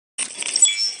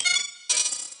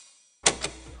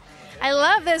I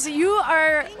love this. You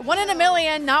are one in a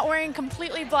million, not wearing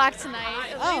completely black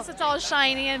tonight. At least it's all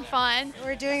shiny and fun.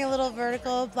 We're doing a little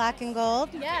vertical black and gold.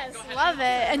 Yes, love it.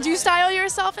 And do you style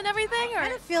yourself and everything? Or? I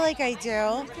don't feel like I do.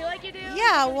 You feel like you do?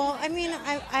 Yeah, well, I mean,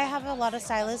 I have a lot of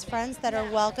stylist friends that are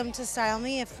welcome to style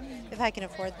me if I can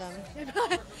afford them.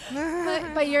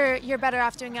 but you're better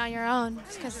off doing it on your own.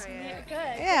 Because good.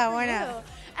 Yeah, why not?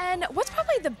 And what's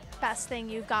probably the best thing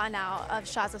you've gotten out of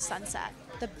Shots of Sunset?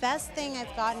 The best thing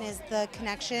I've gotten is the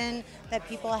connection that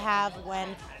people have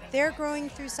when they're going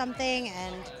through something,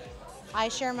 and I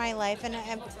share my life, and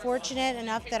I'm fortunate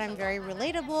enough that I'm very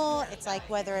relatable. It's like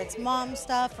whether it's mom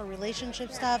stuff or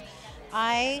relationship stuff,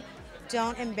 I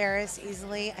don't embarrass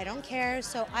easily. I don't care.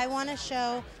 So I want to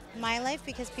show my life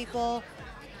because people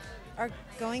are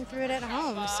going through it at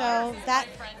home. So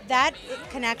that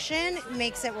connection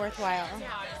makes it worthwhile.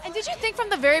 And did you think from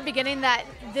the very beginning that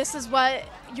this is what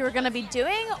you were going to be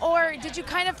doing, or did you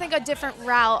kind of think a different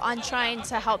route on trying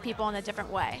to help people in a different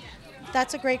way?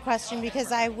 That's a great question,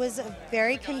 because I was a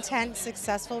very content,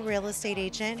 successful real estate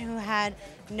agent who had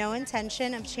no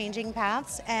intention of changing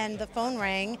paths, and the phone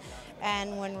rang,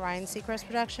 and when Ryan Seacrest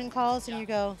production calls and you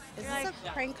go, is this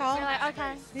a prank call? You're like,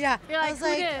 okay. Yeah. You're like,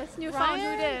 who dis? New phone,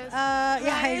 who dis?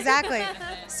 Yeah, exactly.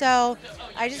 So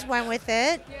I just went with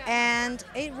it, and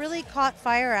it really caught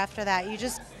fire after that. You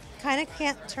just kind of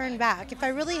can't turn back. If I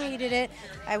really hated it,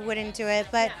 I wouldn't do it,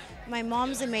 but my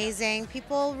mom's amazing.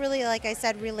 People really, like I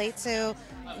said, relate to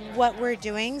what we're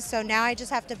doing, so now I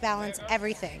just have to balance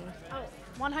everything.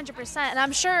 100%. And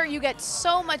I'm sure you get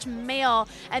so much mail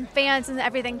and fans and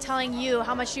everything telling you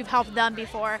how much you've helped them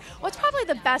before. What's probably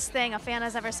the best thing a fan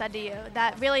has ever said to you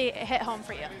that really hit home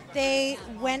for you? They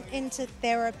went into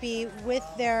therapy with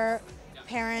their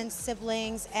parents,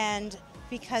 siblings, and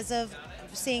because of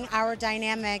seeing our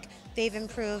dynamic, they've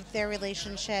improved their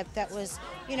relationship that was,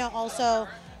 you know, also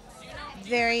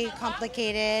very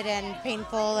complicated and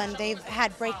painful, and they've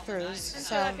had breakthroughs.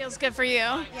 So that feels good for you.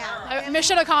 Yeah.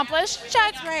 Mission accomplished.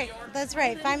 Check. That's right. That's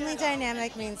right. Family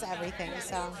dynamic means everything.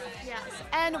 So. Yes.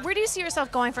 And where do you see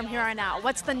yourself going from here on out?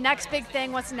 What's the next big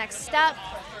thing? What's the next step?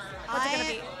 What's it going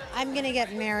to be? I'm going to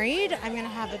get married. I'm going to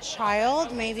have a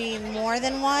child, maybe more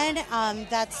than one.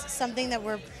 That's something that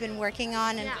we've been working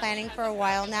on and planning for a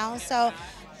while now. So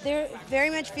there very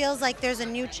much feels like there's a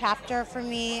new chapter for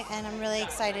me, and I'm really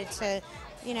excited to,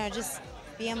 you know, just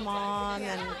be a mom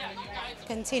and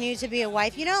continue to be a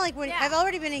wife. You know, like when I've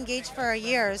already been engaged for a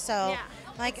year, so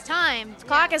like it's time. The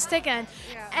clock is ticking.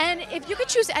 Yeah. And if you could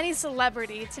choose any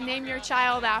celebrity to name your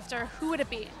child after, who would it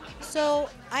be?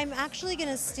 So I'm actually going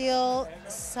to steal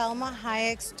Selma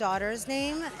Hayek's daughter's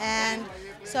name, and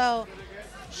so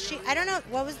I don't know,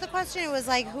 what was the question? It was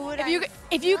like, who would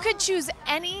if you could choose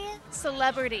any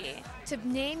celebrity to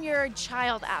name your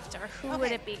child after, who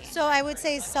would it be? So I would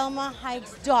say Selma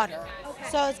Hayek's daughter. Okay.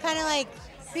 So it's kind of like,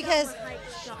 because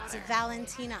it's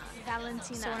Valentina.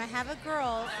 Valentina. So when I have a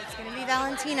girl, it's going to be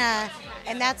Valentina,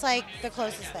 and that's like the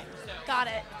closest thing. Got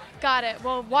it. Got it.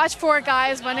 Well, watch for it,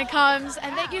 guys, when it comes.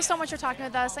 And thank you so much for talking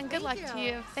with us, and good luck to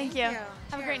you. Thank you.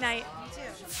 Have a great night. You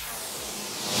too.